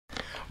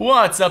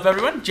What's up,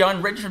 everyone?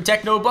 John Bridges from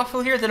Techno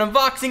Buffalo here with an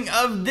unboxing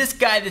of this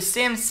guy, the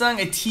Samsung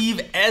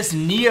ATIV S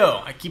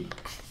Neo. I keep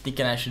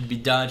thinking I should be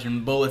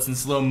dodging bullets in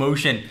slow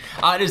motion.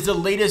 It is the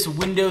latest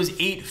Windows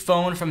 8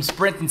 phone from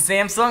Sprint and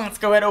Samsung. Let's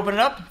go ahead and open it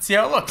up and see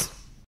how it looks.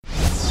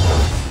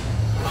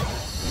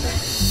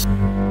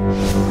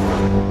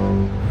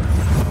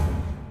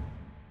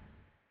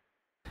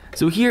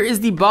 So here is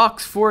the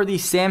box for the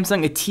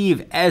Samsung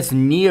ATIV S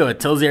Neo.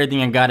 It tells you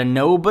everything I gotta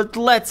know, but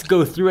let's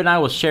go through it and I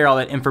will share all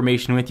that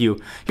information with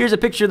you. Here's a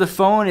picture of the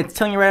phone. It's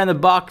telling you right on the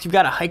box you've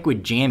got a hike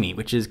with Jammy,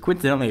 which is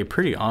coincidentally a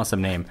pretty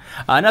awesome name.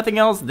 Nothing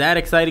else that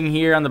exciting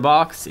here on the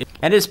box.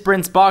 And it is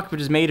Sprint's box, which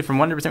is made from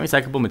 100%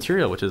 recyclable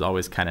material, which is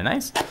always kind of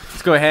nice.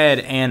 Let's go ahead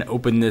and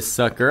open this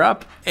sucker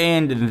up.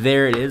 And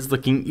there it is,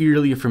 looking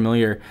eerily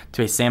familiar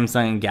to a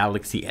Samsung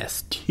Galaxy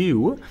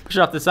S2. Push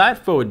it off the side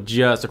for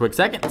just a quick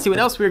second. See what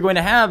else we're going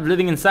to have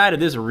living inside of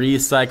this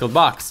recycled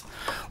box.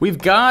 We've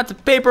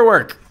got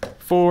paperwork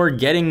for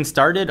getting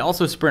started.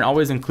 Also, Sprint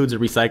always includes a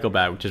recycle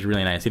bag, which is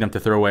really nice. You don't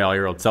have to throw away all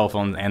your old cell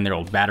phones and their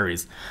old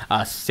batteries.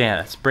 So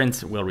yeah,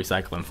 Sprint will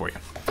recycle them for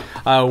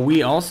you.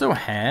 We also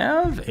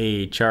have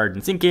a charge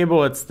and sync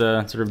cable. It's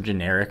the sort of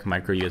generic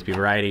micro USB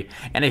variety,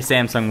 and a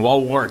Samsung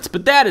wall warts.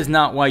 But that is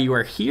not why you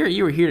are here.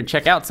 You are here to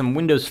check out some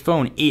Windows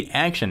Phone 8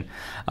 action.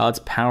 Let's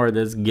power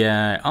this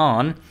guy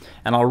on,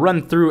 and I'll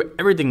run through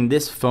everything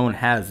this phone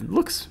has. It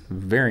looks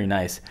very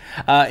nice.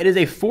 It is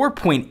a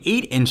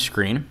 4.8-inch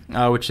screen,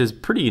 which is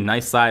pretty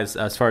nice size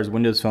as far as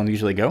Windows phones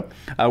usually go,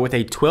 with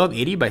a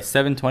 1280 by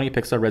 720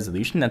 pixel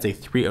resolution. That's a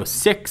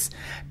 306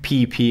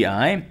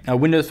 ppi.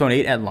 Windows Phone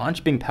 8 at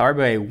launch being powered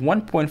by a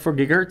 1.4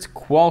 gigahertz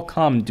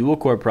Qualcomm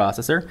dual-core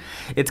processor.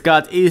 It's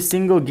got a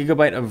single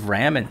gigabyte of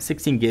RAM and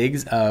 16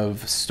 gigs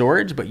of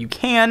storage, but you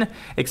can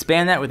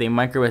expand that with a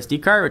micro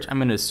SD card, which I'm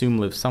going to assume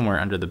lives somewhere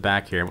under the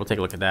back here. We'll take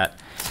a look at that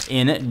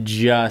in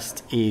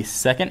just a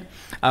second.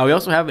 We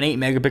also have an 8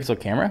 megapixel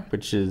camera,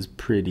 which is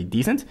pretty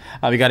decent.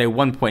 We got a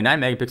 1.9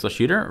 megapixel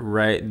shooter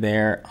right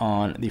there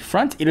on the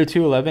front,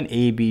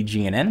 802.11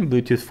 ABGNN,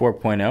 Bluetooth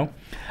 4.0,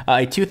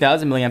 a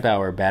 2000 milliamp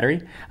hour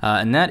battery,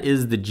 and that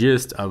is the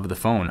gist of the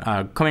phone.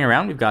 Coming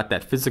around, we've got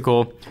that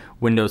physical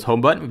Windows home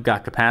button. We've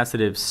got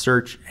capacitive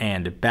search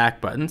and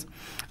back buttons.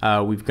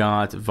 We've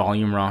got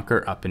volume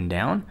rocker up and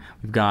down.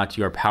 We've got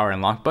your power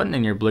and lock button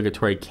and your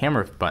obligatory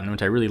camera button,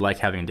 which I really like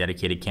having a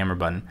dedicated camera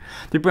button.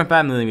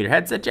 3.5 millimeter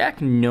headset jack,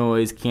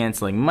 noise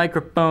canceling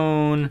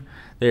microphone.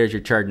 There's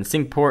your charge and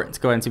sync port. Let's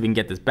go ahead and see if we can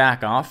get this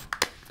back off.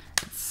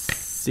 Let's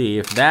see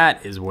if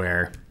that is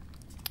where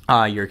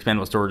your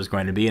expandable storage is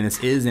going to be. And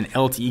this is an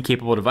LTE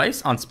capable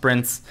device on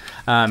Sprint's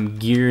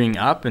gearing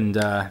up and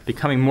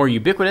becoming more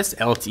ubiquitous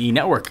LTE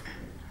network.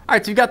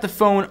 Alright, so we've got the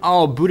phone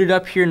all booted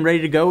up here and ready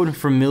to go in a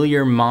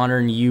familiar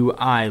modern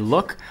UI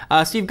look.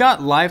 So you've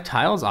got live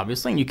tiles,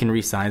 obviously, and you can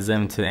resize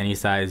them to any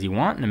size you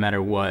want, no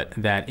matter what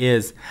that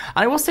is.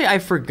 I will say I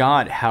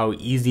forgot how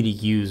easy to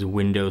use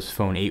Windows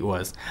Phone 8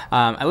 was.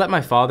 I let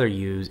my father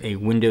use a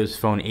Windows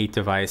Phone 8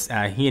 device.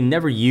 He had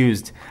never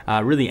used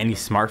really any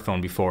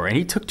smartphone before, and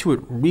he took to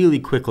it really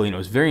quickly, and it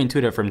was very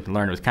intuitive for him to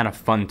learn. It was kind of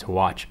fun to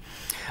watch.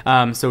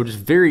 So just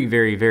very,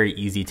 very, very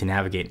easy to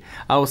navigate.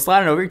 We'll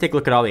slide it over, take a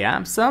look at all the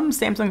apps, some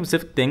Samsung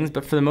specific things,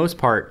 but for the most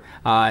part,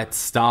 it's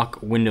stock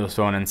Windows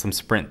Phone and some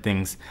Sprint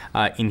things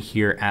in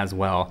here as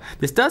well.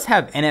 This does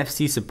have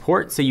NFC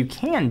support, so you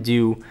can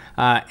do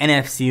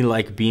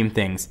NFC-like beam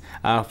things.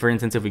 For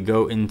instance, if we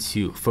go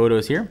into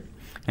Photos here,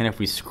 and if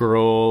we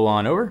scroll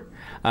on over,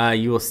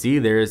 you will see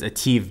there's a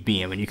ATIV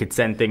beam, and you could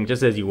send things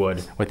just as you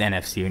would with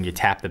NFC when you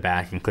tap the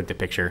back and click the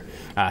picture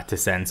to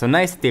send. So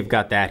nice they've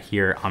got that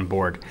here on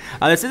board.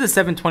 This is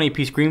a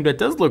 720p screen, but it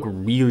does look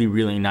really,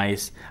 really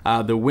nice.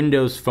 The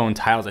Windows Phone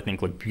tiles, I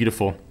think, look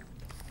beautiful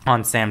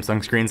on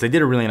Samsung screens. They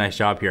did a really nice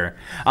job here.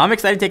 I'm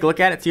excited to take a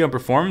look at it, see how it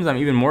performs. I'm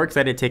even more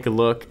excited to take a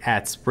look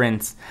at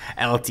Sprint's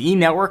LTE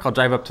network. I'll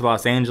drive up to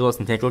Los Angeles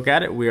and take a look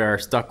at it. We are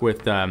stuck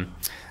with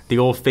the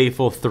old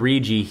faithful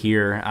 3G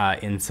here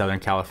in Southern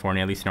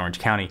California, at least in Orange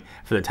County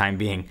for the time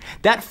being.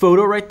 That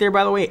photo right there,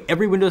 by the way,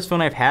 every Windows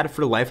Phone I've had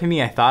for the life of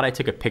me, I thought I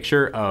took a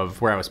picture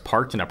of where I was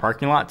parked in a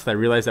parking lot, so I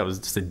realized that was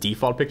just a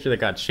default picture that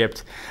got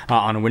shipped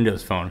on a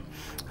Windows Phone.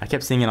 I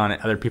kept seeing it on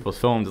other people's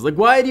phones. It's like,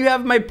 why do you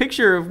have my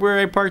picture of where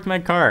I parked my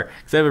car?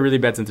 Because I have a really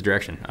bad sense of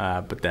direction,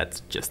 but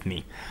that's just me.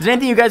 If there's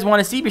anything you guys want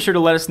to see, be sure to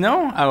let us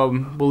know.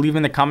 We'll leave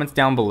in the comments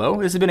down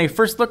below. This has been a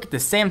first look at the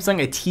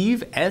Samsung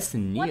ATIV S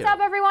Neo. What's up,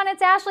 everyone?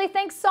 It's Ashley.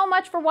 Thanks so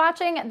much for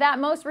watching that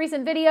most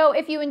recent video.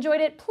 If you enjoyed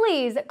it,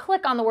 please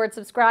click on the word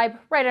subscribe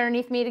right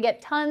underneath me to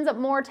get tons of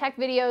more tech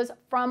videos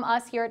from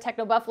us here at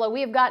Techno Buffalo. We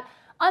have got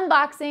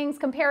unboxings,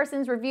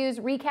 comparisons, reviews,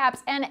 recaps,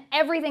 and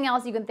everything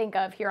else you can think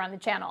of here on the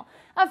channel.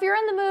 If you're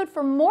in the mood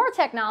for more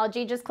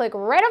technology, just click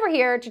right over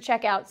here to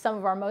check out some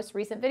of our most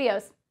recent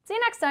videos. See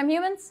you next time,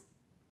 humans.